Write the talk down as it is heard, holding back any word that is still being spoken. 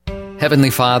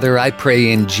Heavenly Father, I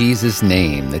pray in Jesus'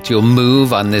 name that you'll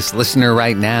move on this listener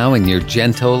right now in your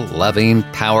gentle, loving,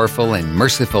 powerful, and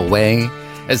merciful way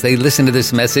as they listen to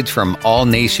this message from All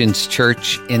Nations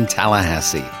Church in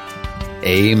Tallahassee.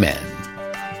 Amen.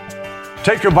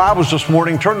 Take your Bibles this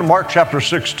morning, turn to Mark chapter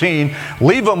 16,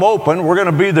 leave them open. We're going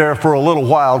to be there for a little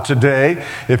while today.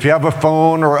 If you have a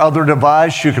phone or other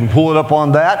device, you can pull it up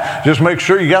on that. Just make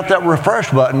sure you got that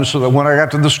refresh button so that when I got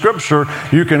to the scripture,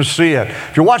 you can see it.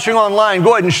 If you're watching online,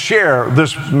 go ahead and share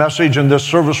this message and this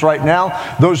service right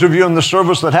now. Those of you in the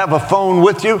service that have a phone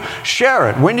with you,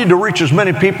 share it. We need to reach as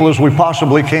many people as we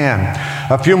possibly can.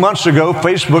 A few months ago,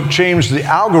 Facebook changed the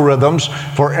algorithms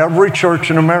for every church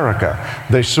in America.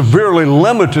 They severely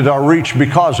limited our reach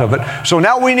because of it. So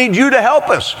now we need you to help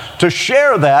us to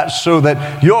share that so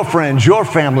that your friends, your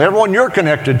family, everyone you're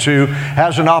connected to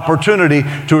has an opportunity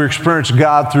to experience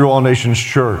God through All Nations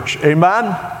Church.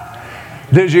 Amen?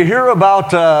 Did you hear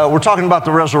about, we're talking about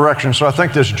the resurrection, so I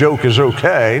think this joke is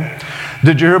okay.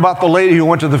 Did you hear about the lady who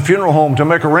went to the funeral home to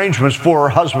make arrangements for her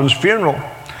husband's funeral?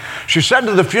 She said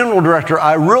to the funeral director,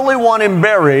 "I really want him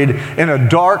buried in a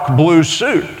dark blue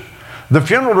suit." The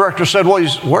funeral director said, "Well,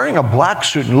 he's wearing a black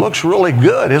suit and looks really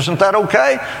good. Isn't that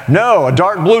okay?" "No, a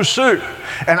dark blue suit.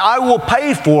 And I will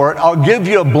pay for it. I'll give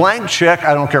you a blank check.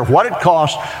 I don't care what it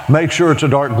costs. Make sure it's a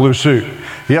dark blue suit."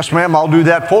 "Yes, ma'am, I'll do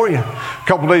that for you." A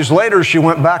couple days later, she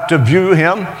went back to view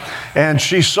him, and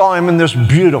she saw him in this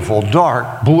beautiful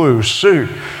dark blue suit.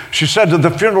 She said to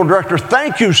the funeral director,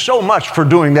 "Thank you so much for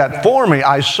doing that for me.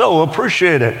 I so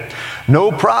appreciate it."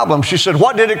 "No problem." She said,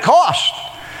 "What did it cost?"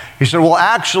 He said, "Well,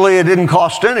 actually, it didn't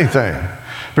cost anything.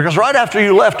 Because right after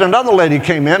you left, another lady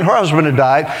came in. Her husband had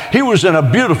died. He was in a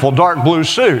beautiful dark blue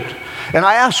suit. And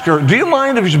I asked her, 'Do you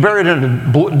mind if he's buried in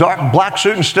a dark black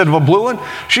suit instead of a blue one?'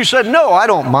 She said, 'No, I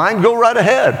don't mind. Go right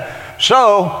ahead.'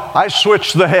 So I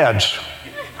switched the heads.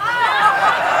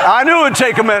 I knew it would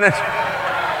take a minute.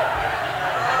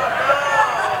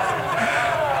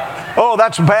 "Oh,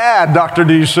 that's bad," Dr.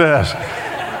 D says.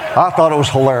 I thought it was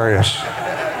hilarious.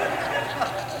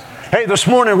 Hey, this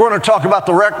morning we're going to talk about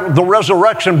the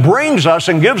resurrection brings us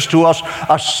and gives to us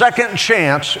a second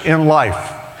chance in life.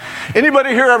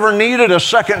 Anybody here ever needed a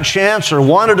second chance or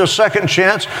wanted a second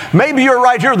chance? Maybe you're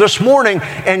right here this morning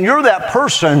and you're that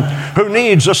person who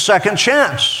needs a second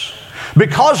chance.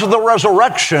 Because of the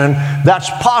resurrection, that's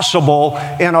possible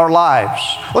in our lives.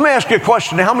 Let me ask you a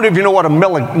question. How many of you know what a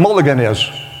mulligan is?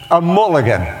 A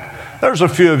mulligan. There's a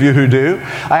few of you who do.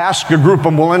 I asked a group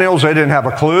of millennials, they didn't have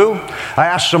a clue. I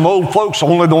asked some old folks,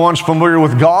 only the ones familiar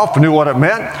with golf knew what it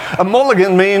meant. A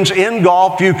mulligan means in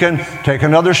golf you can take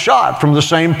another shot from the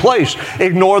same place.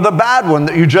 Ignore the bad one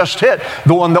that you just hit,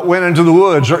 the one that went into the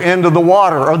woods or into the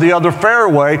water or the other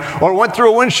fairway or went through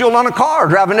a windshield on a car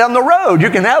driving down the road.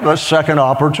 You can have a second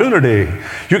opportunity.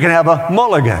 You can have a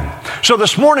mulligan. So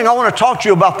this morning I want to talk to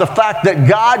you about the fact that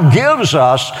God gives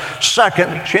us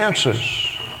second chances.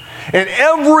 And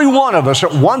every one of us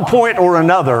at one point or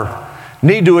another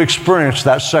need to experience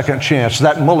that second chance,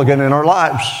 that mulligan in our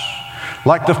lives.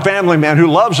 Like the family man who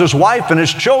loves his wife and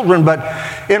his children, but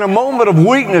in a moment of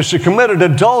weakness he committed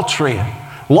adultery,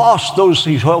 lost those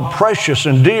he held precious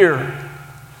and dear.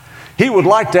 He would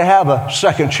like to have a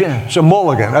second chance, a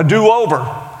mulligan, a do-over.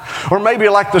 Or maybe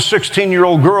like the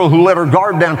 16-year-old girl who let her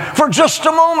guard down for just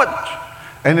a moment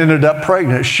and ended up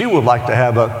pregnant. She would like to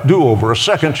have a do-over, a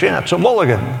second chance, a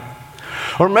mulligan.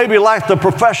 Or maybe like the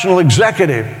professional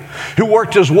executive who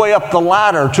worked his way up the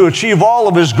ladder to achieve all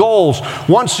of his goals.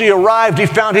 Once he arrived, he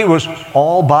found he was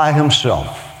all by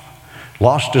himself.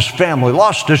 Lost his family,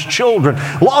 lost his children,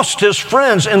 lost his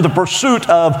friends in the pursuit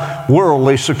of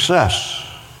worldly success.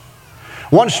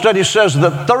 One study says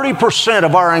that 30%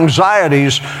 of our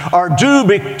anxieties are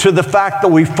due to the fact that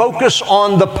we focus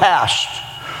on the past,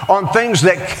 on things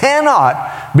that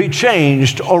cannot be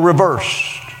changed or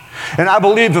reversed. And I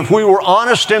believe if we were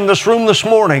honest in this room this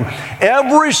morning,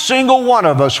 every single one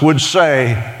of us would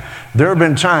say, there have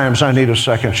been times I need a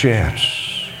second chance.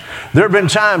 There have been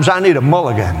times I need a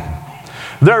mulligan.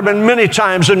 There have been many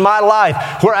times in my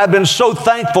life where I've been so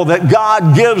thankful that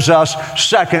God gives us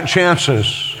second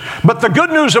chances. But the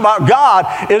good news about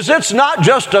God is it's not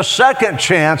just a second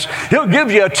chance. He'll give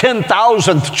you a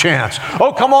 10,000th chance.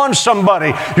 Oh, come on,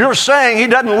 somebody. You're saying he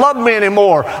doesn't love me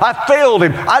anymore. I failed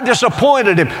him. I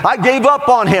disappointed him. I gave up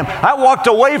on him. I walked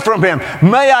away from him.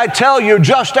 May I tell you,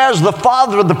 just as the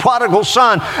father of the prodigal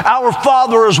son, our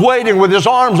Father is waiting with his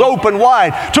arms open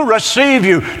wide to receive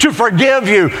you, to forgive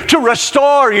you, to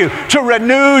restore you, to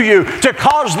renew you, to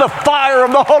cause the fire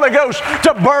of the Holy Ghost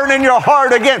to burn in your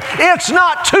heart again. It's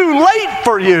not too late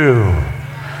for you.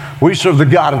 We serve the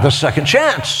God of the second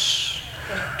chance.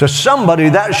 To somebody,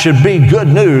 that should be good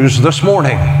news this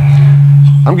morning.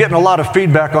 I'm getting a lot of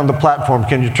feedback on the platform.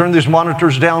 Can you turn these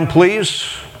monitors down, please?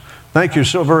 Thank you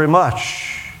so very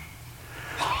much.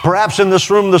 Perhaps in this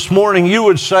room this morning, you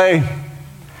would say,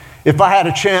 if I had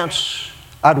a chance,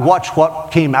 I'd watch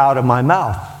what came out of my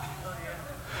mouth.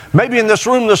 Maybe in this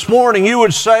room this morning, you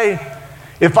would say,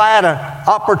 if I had an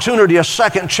opportunity, a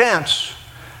second chance,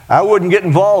 I wouldn't get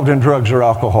involved in drugs or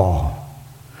alcohol.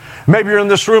 Maybe you're in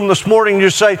this room this morning and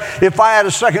you say, if I had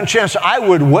a second chance, I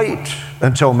would wait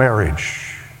until marriage.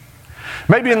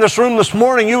 Maybe in this room this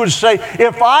morning you would say,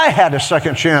 if I had a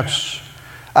second chance,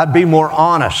 I'd be more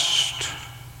honest.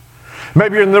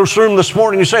 Maybe you're in this room this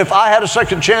morning you say, if I had a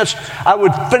second chance, I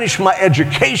would finish my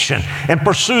education and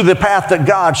pursue the path that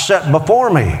God set before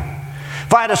me.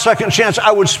 If I had a second chance,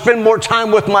 I would spend more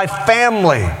time with my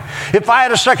family. If I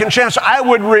had a second chance, I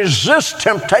would resist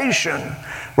temptation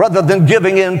rather than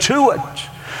giving in to it.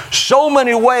 So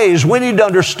many ways we need to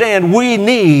understand we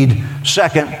need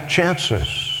second chances.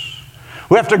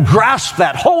 We have to grasp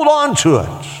that, hold on to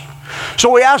it.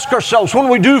 So we ask ourselves, when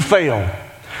we do fail,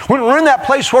 when we're in that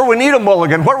place where we need a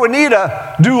mulligan, where we need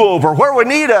a do-over, where we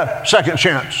need a second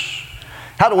chance,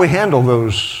 how do we handle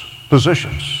those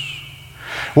positions?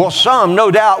 Well, some,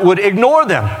 no doubt, would ignore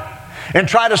them and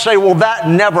try to say, well, that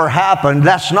never happened.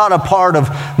 That's not a part of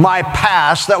my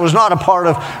past. That was not a part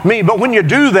of me. But when you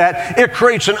do that, it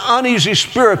creates an uneasy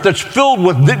spirit that's filled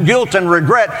with guilt and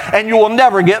regret, and you will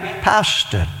never get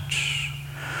past it.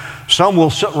 Some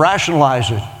will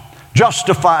rationalize it,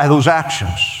 justify those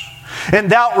actions.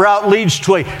 And that route leads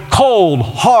to a cold,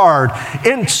 hard,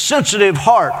 insensitive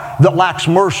heart that lacks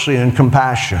mercy and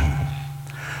compassion.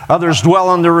 Others dwell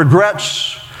on their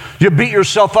regrets. You beat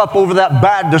yourself up over that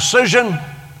bad decision.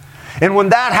 And when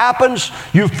that happens,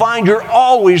 you find you're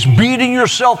always beating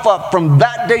yourself up from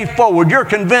that day forward. You're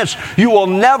convinced you will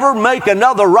never make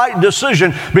another right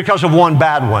decision because of one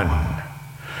bad one.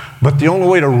 But the only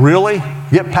way to really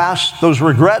get past those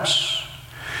regrets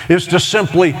is to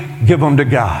simply give them to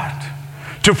God.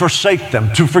 To forsake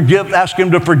them, to forgive, ask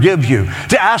Him to forgive you,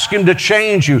 to ask Him to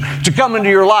change you, to come into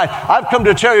your life. I've come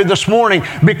to tell you this morning,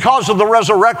 because of the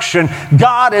resurrection,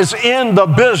 God is in the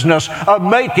business of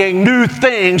making new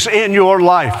things in your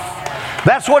life.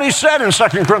 That's what He said in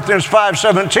 2 Corinthians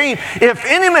 5:17. If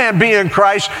any man be in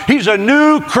Christ, he's a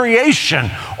new creation.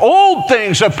 Old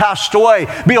things have passed away.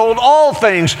 Behold, all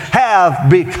things have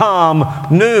become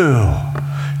new.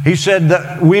 He said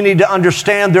that we need to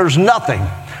understand there's nothing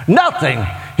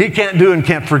He can't do and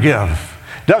can't forgive.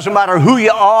 Doesn't matter who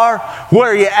you are,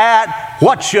 where you're at,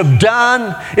 what you've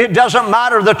done. It doesn't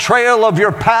matter the trail of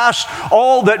your past.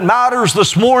 All that matters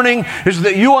this morning is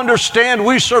that you understand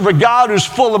we serve a God who's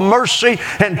full of mercy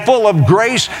and full of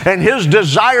grace, and His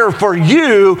desire for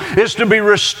you is to be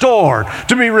restored,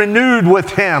 to be renewed with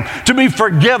Him, to be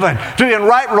forgiven, to be in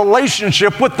right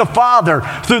relationship with the Father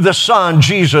through the Son,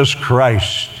 Jesus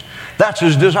Christ. That's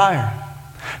His desire.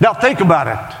 Now think about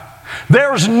it.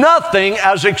 There's nothing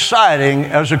as exciting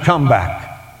as a comeback.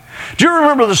 Do you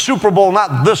remember the Super Bowl,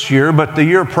 not this year, but the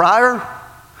year prior?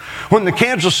 When the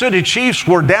Kansas City Chiefs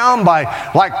were down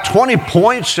by like 20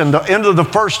 points in the end of the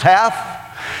first half?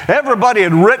 Everybody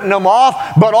had written them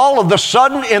off, but all of a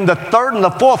sudden in the third and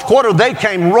the fourth quarter, they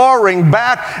came roaring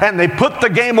back and they put the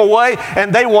game away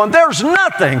and they won. There's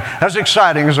nothing as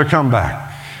exciting as a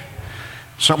comeback.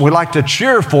 Something we like to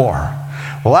cheer for.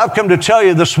 Well, I've come to tell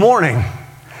you this morning,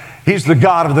 He's the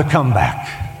God of the comeback.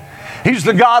 He's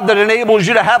the God that enables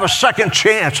you to have a second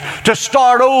chance, to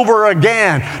start over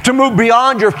again, to move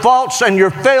beyond your faults and your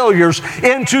failures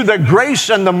into the grace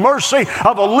and the mercy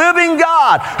of a living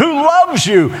God who loves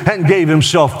you and gave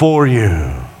Himself for you.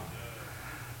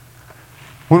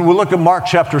 When we look at Mark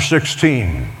chapter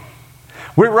 16,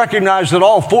 we recognize that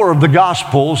all four of the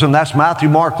Gospels, and that's Matthew,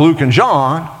 Mark, Luke, and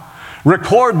John,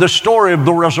 record the story of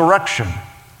the resurrection.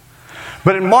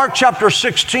 But in Mark chapter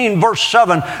 16, verse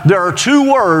 7, there are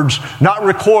two words not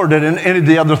recorded in any of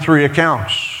the other three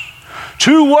accounts.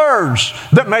 Two words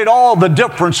that made all the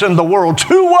difference in the world.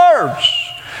 Two words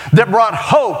that brought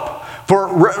hope for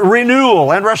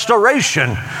renewal and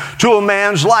restoration to a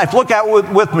man's life. Look at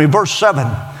with me, verse 7,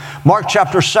 Mark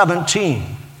chapter 17.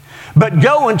 But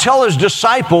go and tell His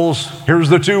disciples, here's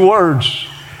the two words,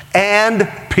 and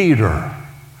Peter.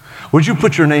 Would you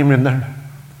put your name in there?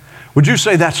 Would you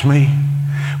say, that's me?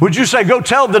 Would you say, go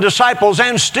tell the disciples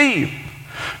and Steve?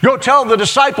 Go tell the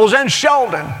disciples and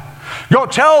Sheldon. Go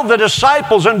tell the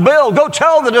disciples and Bill. Go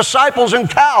tell the disciples and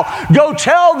Cal. Go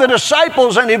tell the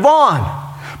disciples and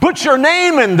Yvonne. Put your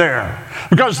name in there,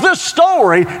 because this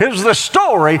story is the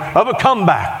story of a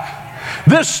comeback.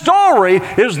 This story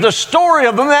is the story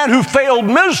of a man who failed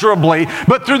miserably,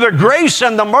 but through the grace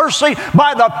and the mercy,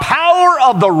 by the power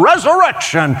of the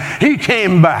resurrection, he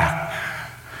came back.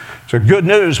 So good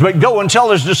news. But go and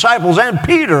tell his disciples and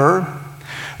Peter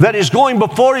that he's going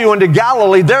before you into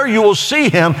Galilee. There you will see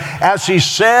him as he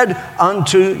said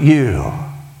unto you.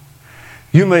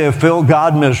 You may have failed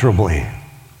God miserably.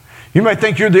 You may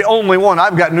think you're the only one.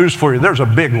 I've got news for you. There's a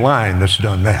big line that's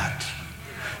done that.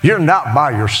 You're not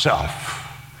by yourself.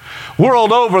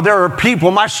 World over, there are people,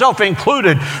 myself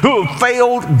included, who have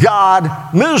failed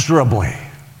God miserably.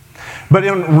 But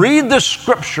read this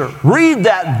scripture, read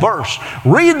that verse,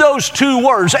 read those two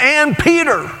words, and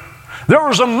Peter. There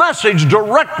was a message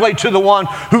directly to the one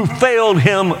who failed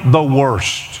him the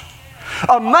worst.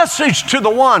 A message to the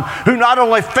one who not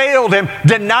only failed him,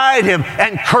 denied him,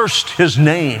 and cursed his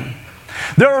name.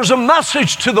 There was a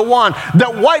message to the one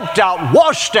that wiped out,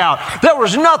 washed out. There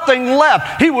was nothing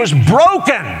left. He was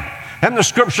broken. And the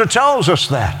scripture tells us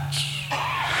that.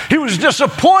 He was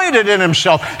disappointed in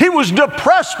himself. He was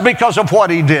depressed because of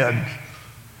what he did.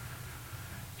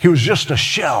 He was just a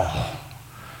shell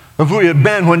of who he had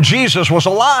been when Jesus was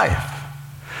alive.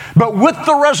 But with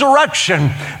the resurrection,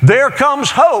 there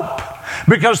comes hope,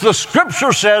 because the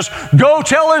scripture says, go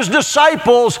tell his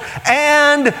disciples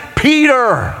and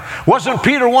Peter. Wasn't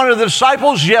Peter one of the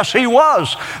disciples? Yes, he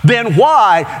was. Then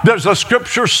why does the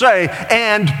scripture say,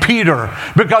 and Peter?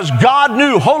 Because God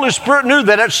knew, Holy Spirit knew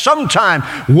that at some time,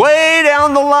 way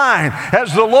down the line,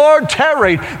 as the Lord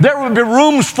tarried, there would be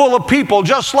rooms full of people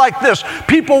just like this.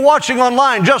 People watching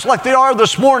online just like they are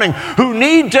this morning, who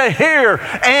need to hear,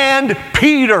 and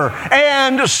Peter,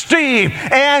 and Steve,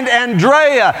 and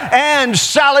Andrea, and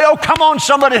Sally. Oh, come on,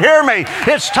 somebody hear me.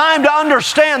 It's time to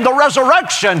understand the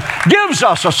resurrection gives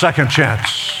us a second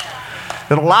chance.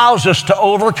 It allows us to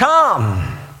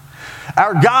overcome.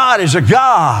 Our God is a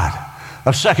God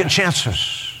of second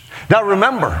chances. Now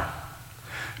remember,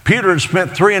 Peter had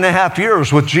spent 3.5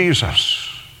 years with Jesus.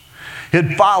 He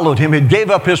had followed him. He gave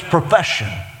up his profession.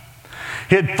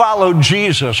 He had followed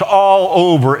Jesus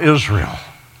all over Israel.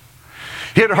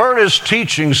 He had heard his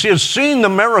teachings. He had seen the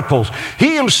miracles.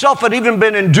 He himself had even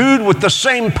been endued with the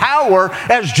same power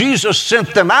as Jesus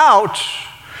sent them out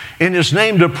in his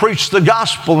name to preach the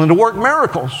gospel and to work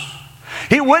miracles.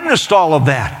 He witnessed all of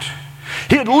that.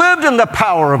 He had lived in the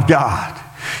power of God.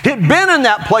 He had been in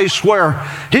that place where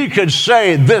he could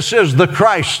say, this is the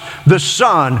Christ, the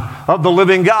Son of the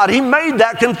living God. He made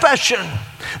that confession.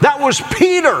 That was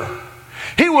Peter.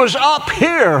 He was up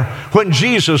here when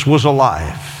Jesus was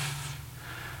alive.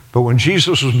 But when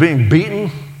Jesus was being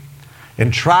beaten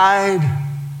and tried,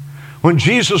 when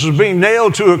Jesus was being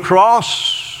nailed to a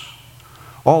cross,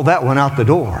 all that went out the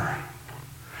door.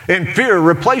 And fear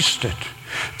replaced it.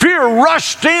 Fear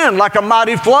rushed in like a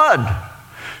mighty flood.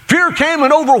 Fear came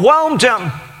and overwhelmed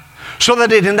him so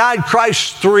that he denied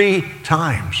Christ 3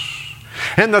 times.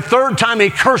 And the third time he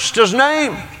cursed his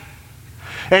name.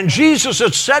 And Jesus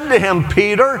had said to him,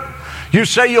 Peter, you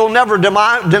say you'll never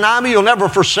deny me, you'll never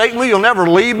forsake me, you'll never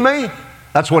leave me?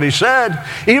 That's what he said.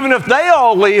 Even if they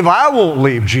all leave, I won't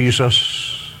leave, Jesus.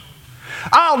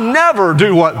 I'll never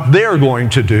do what they're going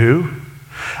to do.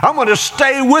 I'm going to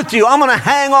stay with you. I'm going to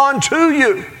hang on to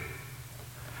you.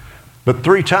 But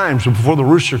 3 times before the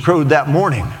rooster crowed that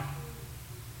morning,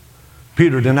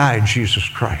 Peter denied Jesus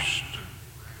Christ.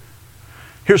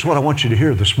 Here's what I want you to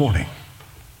hear this morning.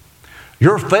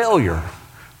 Your failure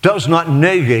does not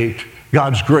negate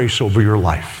God's grace over your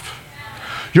life.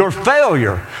 Your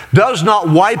failure does not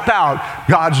wipe out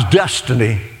God's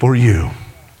destiny for you.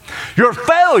 Your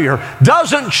failure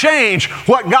doesn't change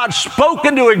what God spoke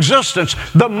into existence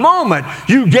the moment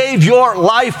you gave your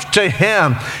life to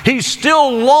Him. He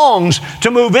still longs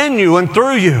to move in you and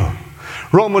through you.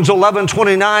 Romans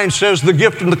 11:29 says the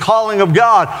gift and the calling of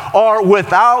God are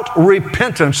without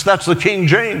repentance. That's the King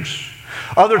James.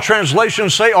 Other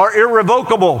translations say are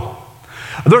irrevocable.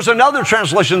 There's another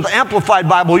translation, the Amplified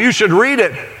Bible. You should read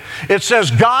it. It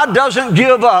says God doesn't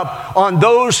give up on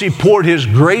those He poured His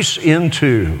grace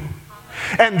into.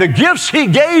 And the gifts He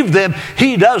gave them,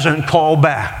 He doesn't call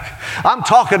back. I'm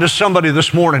talking to somebody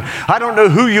this morning. I don't know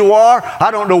who you are. I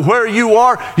don't know where you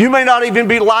are. You may not even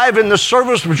be live in the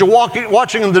service, but you're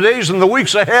watching in the days and the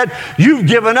weeks ahead. You've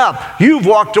given up. You've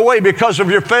walked away because of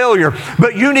your failure.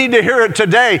 But you need to hear it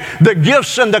today. The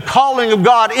gifts and the calling of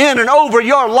God in and over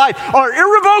your life are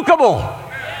irrevocable.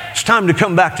 It's time to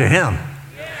come back to Him.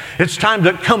 It's time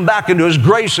to come back into His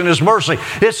grace and His mercy.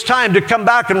 It's time to come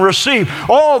back and receive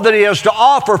all that He has to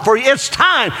offer for you. It's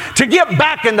time to get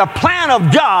back in the plan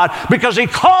of God, because He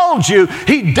called you,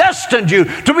 He destined you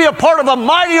to be a part of a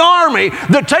mighty army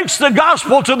that takes the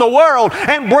gospel to the world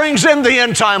and brings in the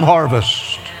end time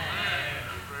harvest.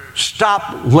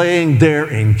 Stop laying there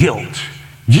in guilt.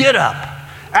 Get up.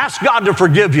 Ask God to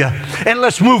forgive you, and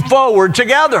let's move forward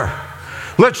together.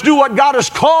 Let's do what God has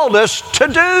called us to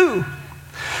do.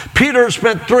 Peter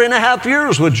spent 3.5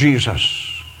 years with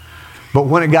Jesus. But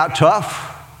when it got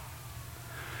tough,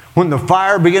 when the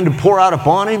fire began to pour out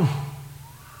upon him,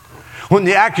 when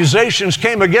the accusations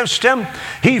came against him,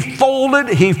 he folded.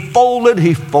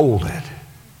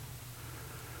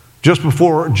 Just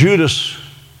before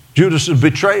Judas's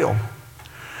betrayal,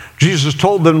 Jesus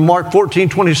told them in Mark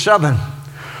 14:27,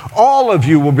 all of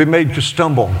you will be made to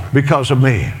stumble because of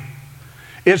me.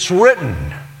 It's written,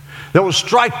 they will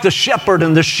strike the shepherd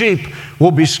and the sheep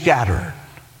will be scattered.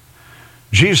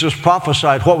 Jesus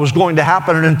prophesied what was going to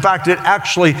happen, and in fact, it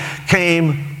actually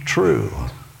came true.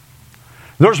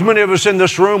 There's many of us in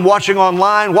this room, watching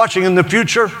online, watching in the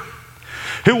future,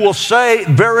 who will say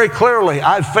very clearly,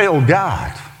 I've failed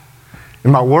God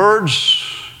in my words,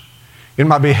 in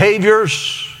my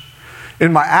behaviors,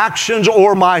 in my actions,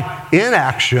 or my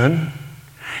inaction.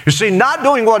 You see, not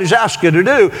doing what He's asked you to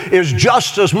do is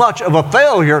just as much of a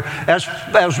failure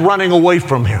as running away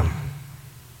from Him.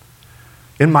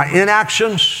 In my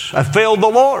inactions, I failed the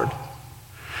Lord.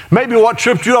 Maybe what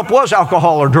tripped you up was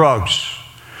alcohol or drugs.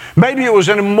 Maybe it was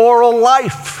an immoral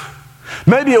life.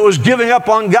 Maybe it was giving up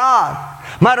on God.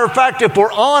 Matter of fact, if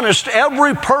we're honest,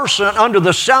 every person under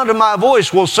the sound of my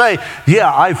voice will say,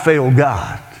 yeah, I failed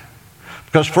God.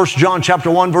 Because 1 John chapter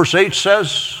 1, verse 8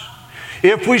 says,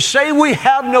 if we say we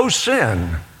have no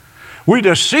sin, we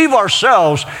deceive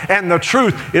ourselves and the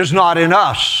truth is not in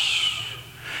us.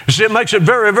 You see, it makes it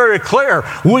very, very clear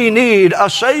we need a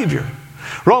Savior.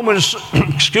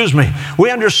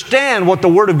 We understand what the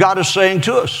Word of God is saying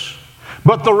to us.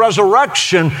 But the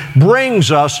resurrection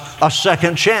brings us a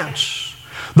second chance.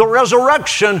 The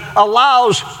resurrection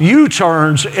allows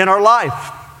U-turns in our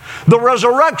life. The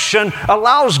resurrection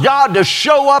allows God to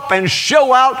show up and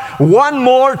show out one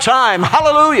more time.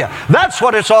 Hallelujah. That's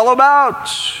what it's all about.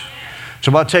 It's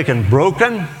about taking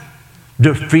broken,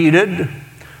 defeated,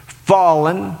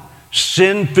 fallen,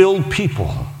 sin-filled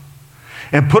people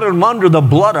and putting them under the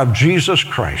blood of Jesus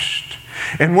Christ.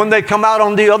 And when they come out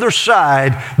on the other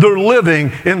side, they're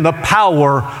living in the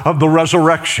power of the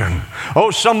resurrection. Oh,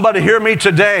 somebody hear me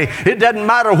today. It doesn't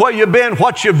matter where you've been,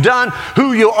 what you've done,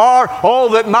 who you are. All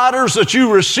that matters is that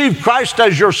you receive Christ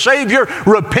as your Savior,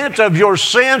 repent of your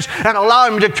sins, and allow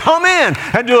Him to come in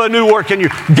and do a new work in you.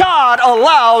 God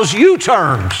allows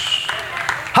U-turns.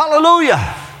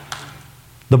 Hallelujah.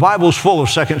 The Bible's full of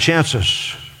second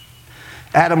chances.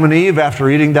 Adam and Eve, after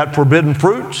eating that forbidden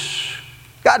fruit,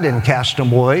 God didn't cast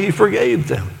them away. He forgave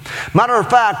them. Matter of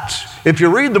fact, if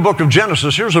you read the book of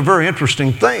Genesis, here's a very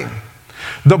interesting thing.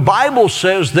 The Bible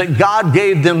says that God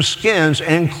gave them skins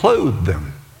and clothed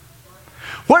them.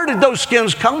 Where did those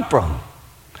skins come from?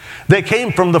 They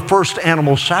came from the first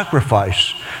animal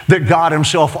sacrifice that God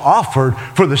Himself offered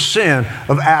for the sin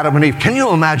of Adam and Eve. Can you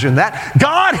imagine that?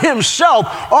 God Himself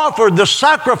offered the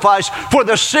sacrifice for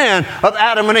the sin of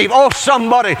Adam and Eve. Oh,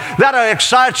 somebody, that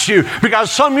excites you,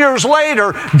 because some years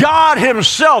later, God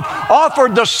Himself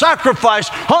offered the sacrifice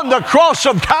on the cross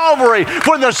of Calvary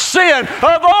for the sin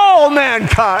of all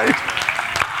mankind.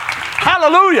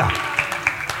 Hallelujah.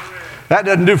 That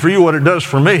doesn't do for you what it does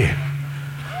for me.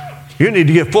 You need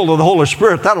to get full of the Holy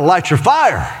Spirit. That'll light your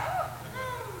fire.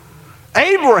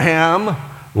 Abraham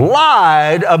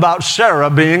lied about Sarah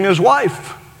being his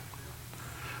wife.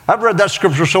 I've read that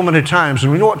scripture so many times,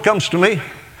 and you know what comes to me?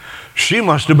 She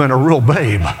must have been a real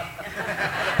babe.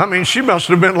 I mean, she must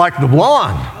have been like the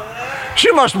blonde.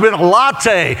 She must have been a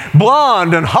latte,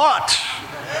 blonde and hot.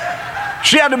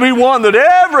 She had to be one that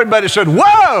everybody said,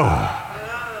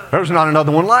 whoa, there's not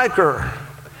another one like her.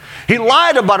 He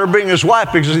lied about her being his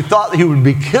wife because he thought he would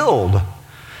be killed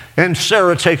and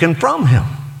Sarah taken from him.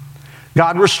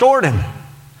 God restored him.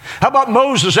 How about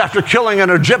Moses after killing an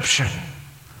Egyptian?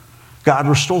 God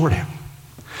restored him.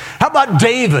 How about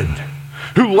David,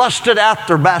 who lusted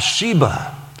after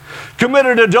Bathsheba,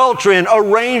 committed adultery, and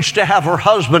arranged to have her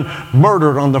husband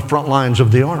murdered on the front lines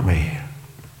of the army?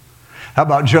 How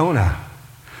about Jonah?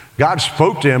 God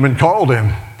spoke to him and called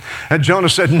him. And Jonah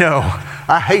said, no,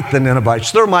 I hate the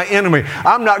Ninevites. They're my enemy.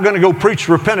 I'm not going to go preach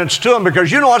repentance to them,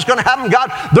 because you know what's going to happen, God?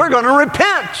 They're going to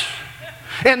repent.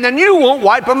 And then you won't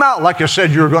wipe them out like you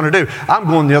said you were going to do. I'm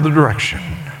going the other direction.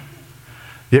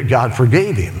 Yet God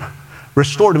forgave him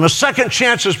restored him. A second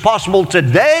chance is possible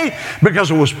today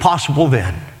because it was possible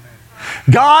then.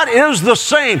 God is the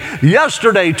same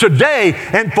yesterday, today,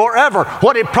 and forever.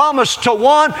 What He promised to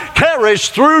one carries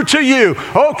through to you.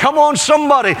 Oh, come on,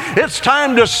 somebody. It's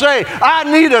time to say, I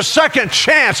need a second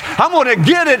chance. I'm going to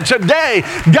get it today.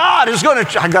 God is going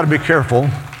to... I got to be careful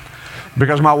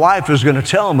because my wife is going to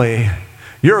tell me,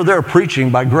 you're there preaching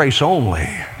by grace only.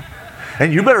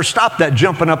 And you better stop that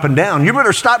jumping up and down. You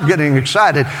better stop getting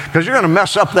excited because you're going to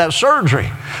mess up that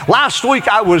surgery. Last week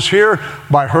I was here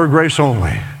by her grace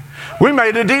only. We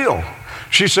made a deal.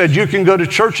 She said, you can go to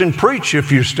church and preach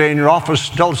if you stay in your office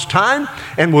till it's time,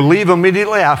 and we'll leave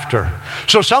immediately after.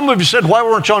 So some of you said, why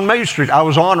weren't you on Main Street? I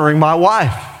was honoring my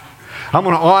wife. I'm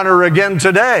going to honor her again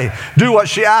today. Do what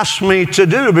she asked me to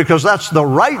do because that's the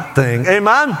right thing.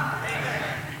 Amen?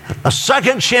 A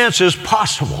second chance is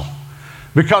possible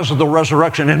because of the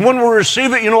resurrection. And when we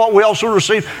receive it, you know what we also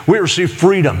receive? We receive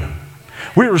freedom.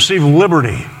 We receive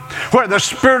liberty. Where the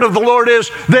Spirit of the Lord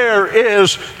is, there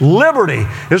is liberty,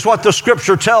 is what the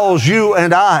Scripture tells you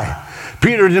and I.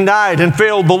 Peter denied and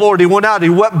failed the Lord. He went out, he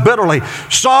wept bitterly.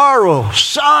 Sorrow,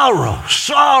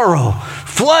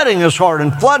 flooding his heart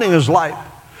and flooding his life.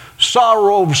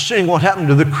 Sorrow over seeing what happened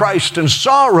to the Christ and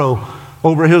sorrow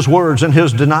over his words and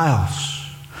his denials.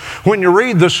 When you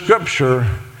read the Scripture,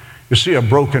 you see a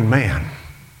broken man.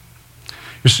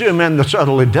 You see a man that's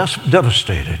utterly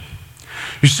devastated.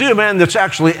 You see a man that's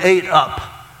actually ate up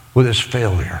with his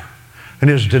failure and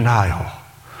his denial.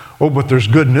 Oh, but there's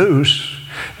good news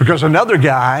because another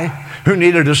guy who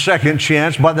needed a second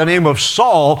chance by the name of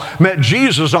Saul met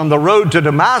Jesus on the road to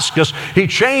Damascus. He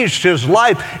changed his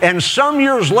life, and some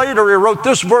years later he wrote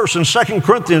this verse in 2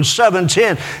 Corinthians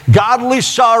 7:10. Godly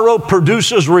sorrow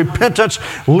produces repentance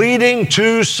leading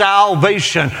to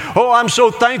salvation. Oh, I'm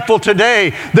so thankful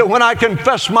today that when I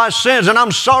confess my sins and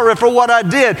I'm sorry for what I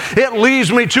did, it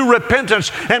leads me to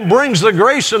repentance and brings the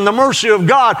grace and the mercy of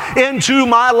God into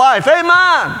my life.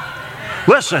 Amen.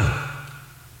 Listen.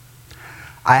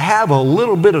 I have a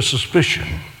little bit of suspicion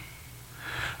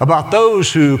about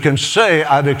those who can say,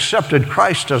 I've accepted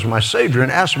Christ as my Savior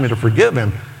and ask me to forgive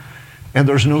Him, and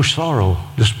there's no sorrow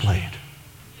displayed.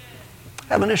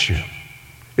 I have an issue.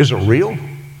 Is it real?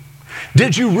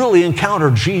 Did you really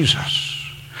encounter Jesus?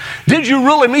 Did you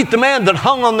really meet the man that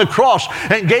hung on the cross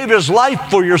and gave his life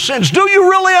for your sins? Do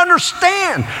you really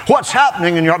understand what's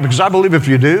happening in your life? Because I believe if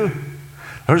you do,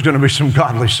 there's going to be some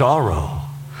godly sorrow.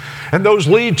 And those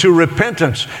lead to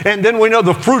repentance. And then we know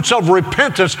the fruits of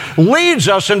repentance leads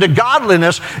us into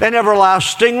godliness and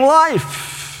everlasting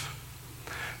life.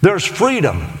 There's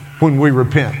freedom when we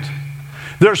repent.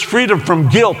 There's freedom from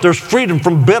guilt. There's freedom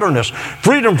from bitterness,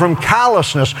 freedom from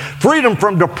callousness, freedom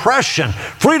from depression,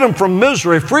 freedom from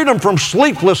misery, freedom from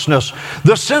sleeplessness.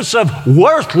 The sense of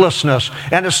worthlessness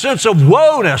and a sense of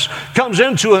woeness comes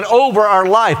into and over our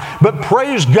life. But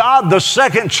praise God, the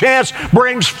second chance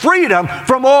brings freedom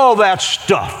from all that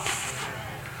stuff.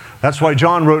 That's why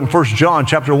John wrote in 1 John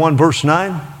chapter 1, verse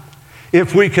 9,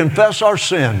 if we confess our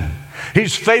sin,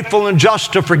 He's faithful and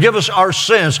just to forgive us our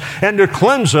sins and to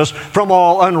cleanse us from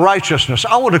all unrighteousness.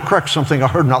 I want to correct something I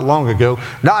heard not long ago,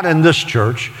 not in this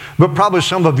church, but probably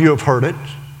some of you have heard it.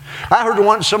 I heard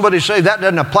once somebody say that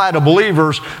doesn't apply to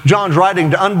believers. John's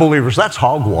writing to unbelievers. That's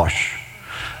hogwash.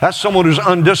 That's someone who's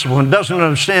undisciplined, doesn't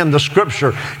understand the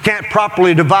Scripture, can't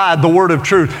properly divide the word of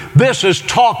truth. This is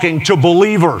talking to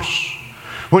believers.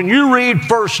 When you read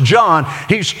 1 John,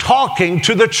 he's talking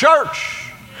to the church.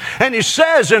 And he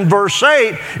says in verse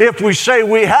 8, if we say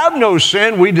we have no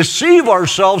sin, we deceive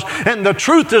ourselves and the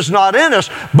truth is not in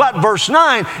us. But verse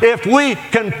 9, if we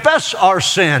confess our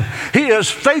sin, He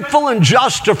is faithful and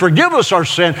just to forgive us our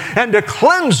sin and to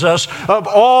cleanse us of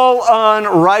all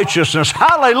unrighteousness.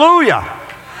 Hallelujah.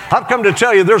 I've come to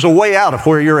tell you there's a way out of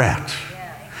where you're at.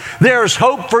 There's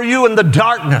hope for you in the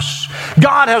darkness.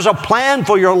 God has a plan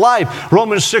for your life.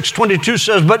 Romans 6:22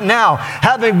 says, but now,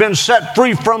 having been set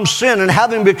free from sin and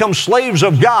having become slaves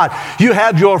of God, you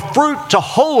have your fruit to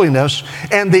holiness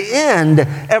and the end,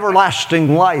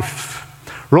 everlasting life.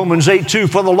 Romans 8:2,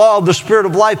 for the law of the Spirit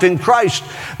of life in Christ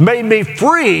made me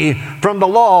free from the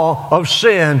law of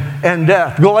sin and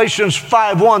death. Galatians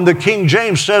 5:1, the King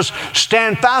James says,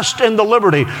 stand fast in the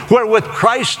liberty wherewith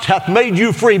Christ hath made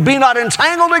you free. Be not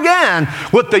entangled again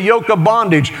with the yoke of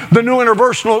bondage. The New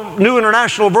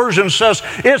International Version says,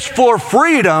 it's for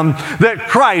freedom that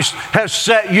Christ has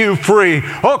set you free.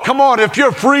 Oh, come on, if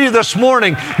you're free this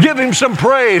morning, give Him some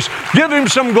praise, give Him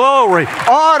some glory,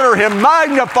 honor Him,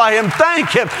 magnify Him,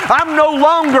 thank Him. I'm no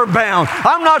longer bound.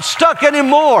 I'm not stuck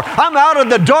anymore. I'm out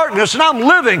of the darkness and I'm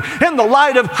living in the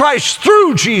light of Christ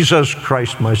through Jesus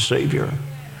Christ, my Savior.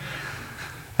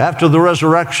 After the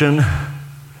resurrection,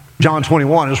 John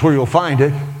 21 is where you'll find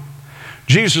it,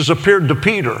 Jesus appeared to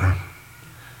Peter.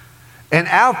 And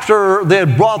after they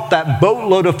had brought that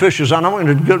boatload of fishes, and I'm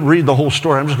going to read the whole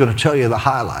story, I'm just going to tell you the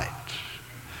highlights.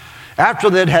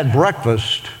 After they'd had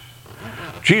breakfast,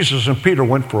 Jesus and Peter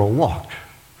went for a walk.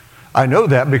 I know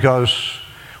that because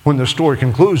when the story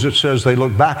concludes, it says they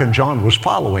looked back and John was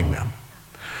following them.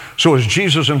 So it's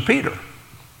Jesus and Peter.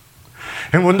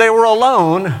 And when they were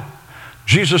alone,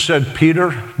 Jesus said,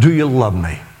 Peter, do you love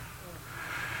me?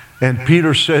 And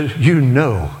Peter said, you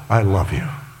know I love you.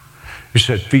 He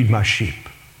said, feed my sheep.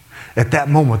 At that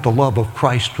moment, the love of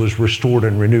Christ was restored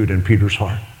and renewed in Peter's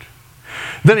heart.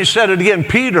 Then he said it again,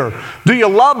 Peter, do you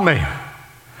love me?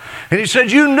 And he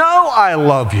said, you know I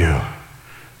love you.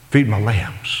 Feed my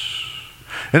lambs.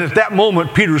 And at that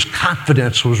moment, Peter's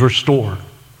confidence was restored.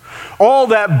 All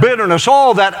that bitterness,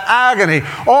 all that agony,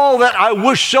 all that I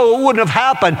wish so it wouldn't have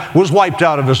happened was wiped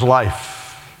out of his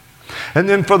life. And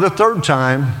then for the third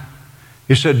time,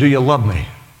 he said, do you love me?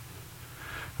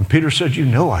 And Peter said, you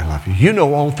know I love you. You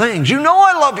know all things. You know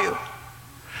I love you.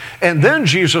 And then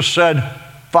Jesus said,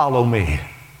 follow me.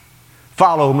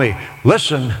 Follow me.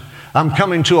 Listen, I'm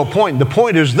coming to a point. The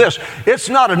point is this. It's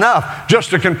not enough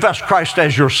just to confess Christ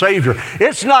as your Savior.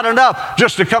 It's not enough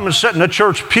just to come and sit in a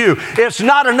church pew. It's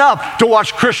not enough to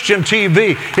watch Christian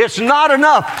TV. It's not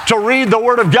enough to read the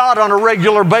Word of God on a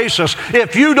regular basis.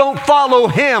 If you don't follow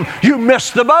Him, you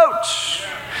miss the boat.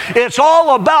 It's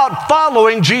all about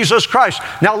following Jesus Christ.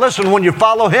 Now listen, when you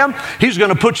follow Him, He's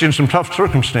going to put you in some tough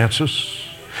circumstances.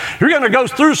 You're going to go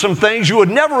through some things you would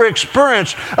never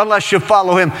experience unless you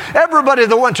follow Him. Everybody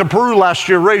that went to Peru last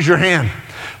year, raise your hand.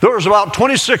 There was about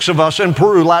 26 of us in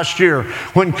Peru last year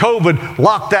when COVID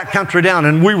locked that country down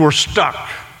and we were stuck.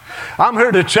 I'm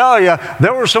here to tell you,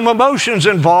 there were some emotions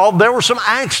involved, there were some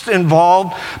angst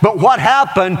involved, but what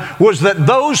happened was that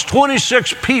those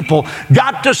 26 people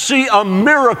got to see a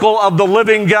miracle of the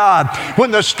living God. When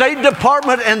the State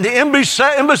Department and the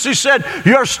embassy said,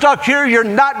 you're stuck here, you're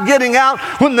not getting out,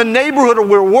 when the neighborhood we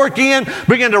were working in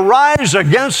began to rise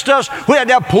against us, we had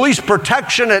to have police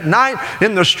protection at night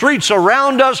in the streets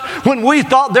around us. When we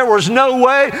thought there was no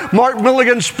way, Mark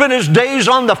Milligan spent his days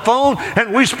on the phone,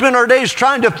 and we spent our days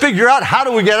trying to figure out how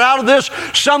do we get out of this.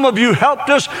 Some of you helped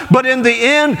us, but in the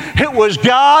end, it was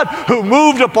God who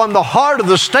moved upon the heart of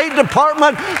the State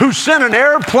Department, who sent an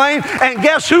airplane, and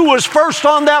guess who was first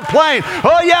on that plane?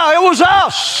 Oh yeah, it was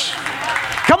us.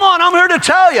 Come on, I'm here to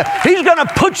tell you, He's going to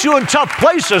put you in tough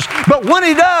places, but when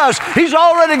He does, He's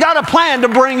already got a plan to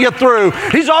bring you through.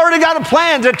 He's already got a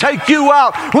plan to take you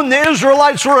out. When the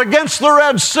Israelites were against the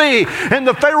Red Sea and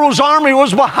the Pharaoh's army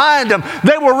was behind them,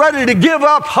 they were ready to give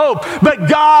up hope, but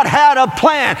God had a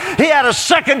plan. He had a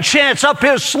second chance up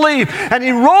His sleeve, and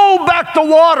He rolled back the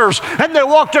waters, and they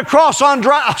walked across on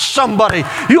dry. Somebody,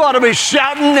 you ought to be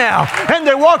shouting now. And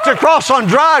they walked across on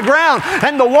dry ground,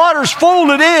 and the waters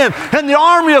folded in, and the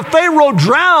army of Pharaoh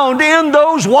drowned in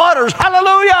those waters.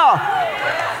 Hallelujah!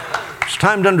 It's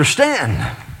time to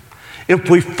understand, if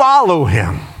we follow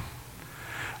Him,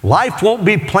 life won't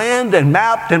be planned and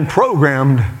mapped and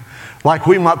programmed like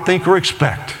we might think or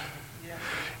expect.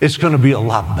 It's going to be a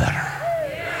lot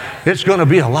better. It's going to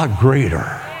be a lot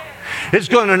greater. It's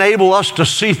going to enable us to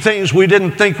see things we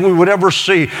didn't think we would ever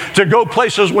see, to go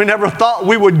places we never thought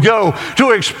we would go,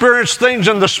 to experience things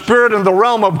in the Spirit and the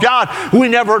realm of God we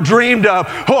never dreamed of.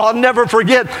 Oh, I'll never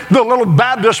forget the little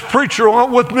Baptist preacher who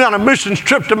went with me on a missions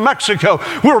trip to Mexico.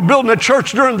 We were building a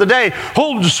church during the day,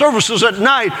 holding services at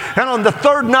night, and on the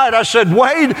third night I said,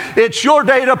 Wade, it's your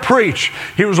day to preach.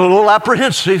 He was a little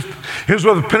apprehensive. He was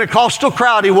with a Pentecostal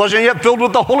crowd. He wasn't yet filled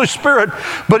with the Holy Spirit,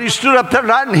 but he stood up that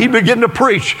night and he began to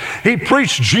preach. He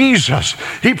preached Jesus.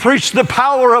 He preached the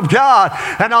power of God.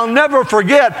 And I'll never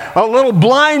forget, a little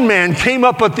blind man came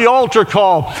up at the altar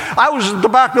call. I was at the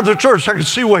back of the church. I could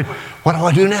see, wait, what do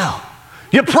I do now?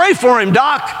 You pray for him,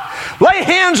 Doc. Lay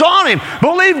hands on him.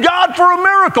 Believe God for a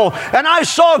miracle. And I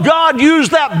saw God use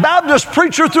that Baptist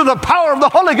preacher through the power of the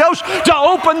Holy Ghost to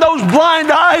open those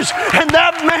blind eyes, and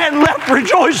that man left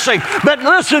rejoicing. But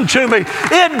listen to me,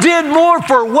 it did more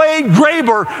for Wade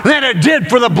Graber than it did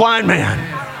for the blind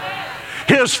man.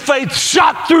 His faith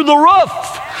shot through the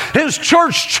roof. His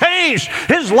church changed.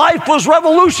 His life was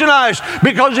revolutionized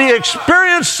because he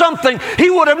experienced something he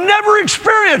would have never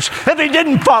experienced if he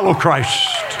didn't follow Christ.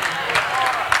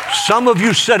 Some of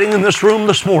you sitting in this room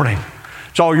this morning,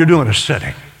 it's all you're doing is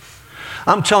sitting.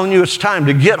 I'm telling you, it's time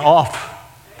to get off.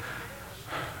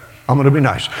 I'm going to be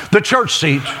nice. The church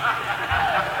seat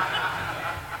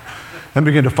and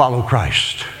begin to follow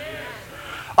Christ.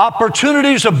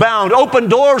 Opportunities abound. Open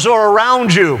doors are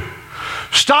around you.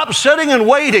 Stop sitting and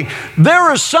waiting.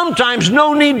 There is sometimes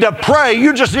no need to pray.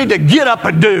 You just need to get up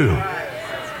and do.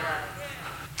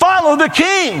 Follow the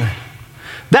King.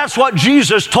 That's what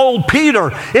Jesus told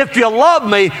Peter. If you love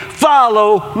me,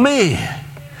 follow me.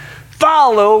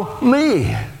 Follow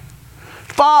me.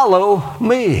 Follow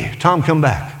me. Tom, come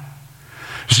back.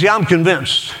 See, I'm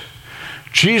convinced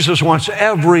Jesus wants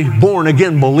every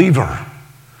born-again believer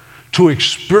to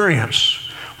experience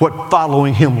what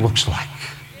following Him looks like.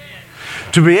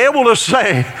 To be able to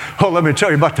say, oh, let me tell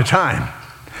you about the time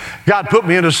God put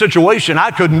me in a situation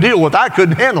I couldn't deal with, I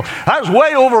couldn't handle. I was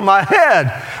way over my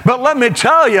head. But let me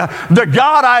tell you, the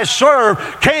God I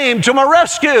serve came to my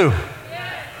rescue.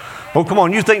 Oh, come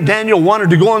on, you think Daniel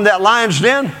wanted to go in that lion's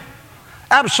den?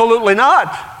 Absolutely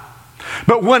not.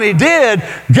 But when he did,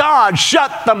 God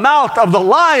shut the mouth of the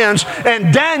lions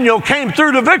and Daniel came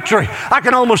through to victory. I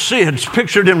can almost see it. It's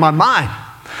pictured in my mind.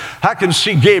 I can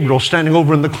see Gabriel standing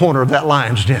over in the corner of that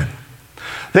lion's den.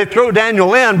 They throw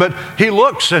Daniel in, but he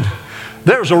looks and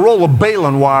there's a roll of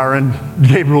baling wire in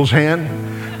Gabriel's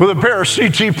hand with a pair of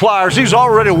CT pliers. He's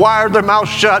already wired their mouth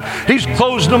shut. He's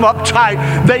closed them up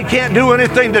tight. They can't do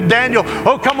anything to Daniel.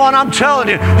 Oh, come on, I'm telling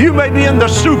you, you may be in the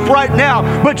soup right now,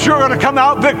 but you're going to come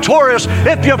out victorious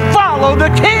if you follow the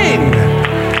King.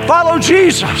 Follow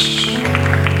Jesus.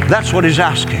 That's what He's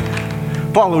asking.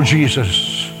 Follow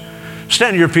Jesus.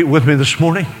 Stand to your feet with me this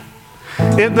morning.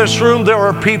 In this room, there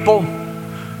are people.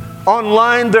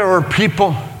 Online, there are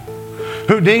people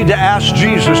who need to ask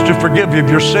Jesus to forgive you of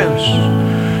your sins.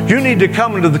 You need to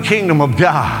come into the kingdom of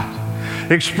God.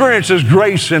 Experience His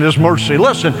grace and His mercy.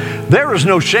 Listen, there is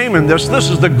no shame in this. This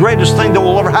is the greatest thing that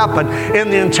will ever happen in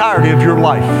the entirety of your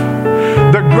life.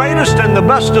 The greatest and the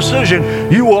best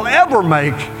decision you will ever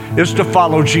make is to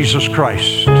follow Jesus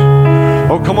Christ.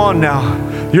 Oh, come on now.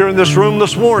 You're in this room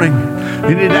this morning.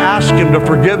 You need to ask Him to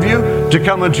forgive you, to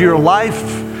come into your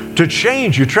life, to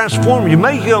change you, transform you,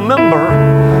 make you a member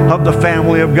of the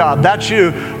family of God. That's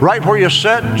you. Right where you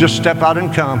sit, just step out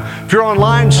and come. If you're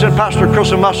online, send Pastor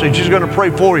Chris a message. He's going to pray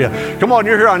for you. Come on,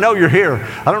 you're here. I know you're here.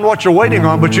 I don't know what you're waiting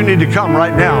on, but you need to come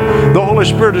right now. The Holy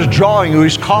Spirit is drawing you.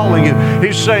 He's calling you.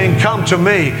 He's saying, come to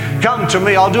me. Come to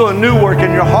me. I'll do a new work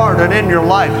in your heart and in your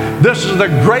life. This is the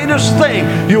greatest thing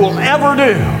you will ever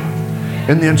do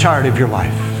in the entirety of your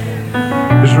life,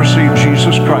 is receive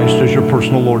Jesus Christ as your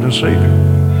personal Lord and Savior.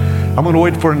 I'm going to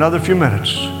wait for another few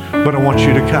minutes, but I want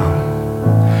you to come.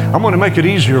 I'm going to make it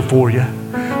easier for you,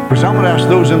 because I'm going to ask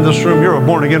those in this room, you're a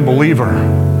born-again believer,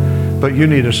 but you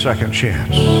need a second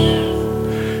chance.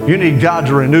 You need God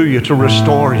to renew you, to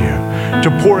restore you, to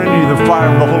pour into you the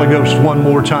fire of the Holy Ghost one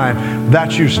more time.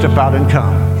 That's you. Step out and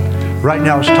come. Right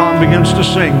now, as Tom begins to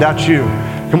sing, that's you.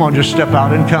 Come on, just step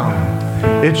out and come.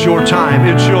 It's your time.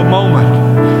 It's your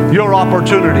moment. Your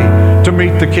opportunity to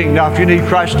meet the King. Now, if you need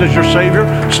Christ as your Savior,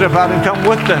 step out and come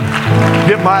with them.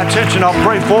 Get my attention. I'll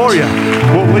pray for you.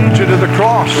 We'll lead you to the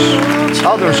cross.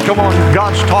 Others, come on.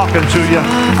 God's talking to you.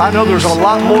 I know there's a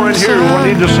lot more in here who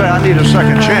need to say, I need a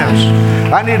second chance.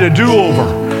 I need a do-over.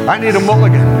 I need a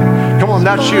mulligan. Come on,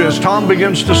 that's you. As Tom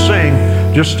begins to sing,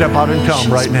 just step out and come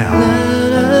right now.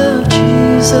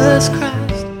 Jesus Christ.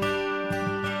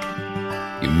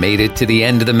 You made it to the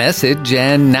end of the message,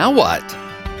 and now what?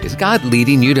 Is God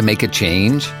leading you to make a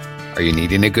change? Are you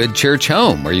needing a good church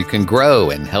home where you can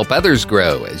grow and help others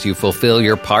grow as you fulfill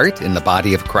your part in the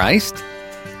body of Christ?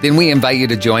 Then we invite you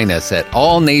to join us at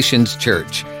All Nations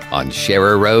Church on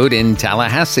Sharer Road in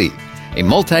Tallahassee, a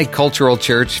multicultural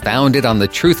church founded on the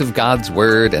truth of God's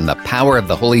Word and the power of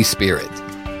the Holy Spirit.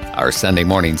 Our Sunday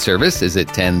morning service is at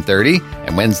 10:30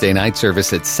 and Wednesday night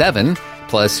service at 7,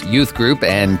 plus youth group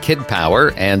and kid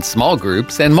power and small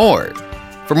groups and more.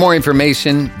 For more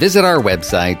information, visit our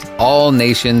website,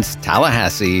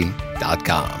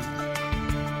 allnationstallahassee.com.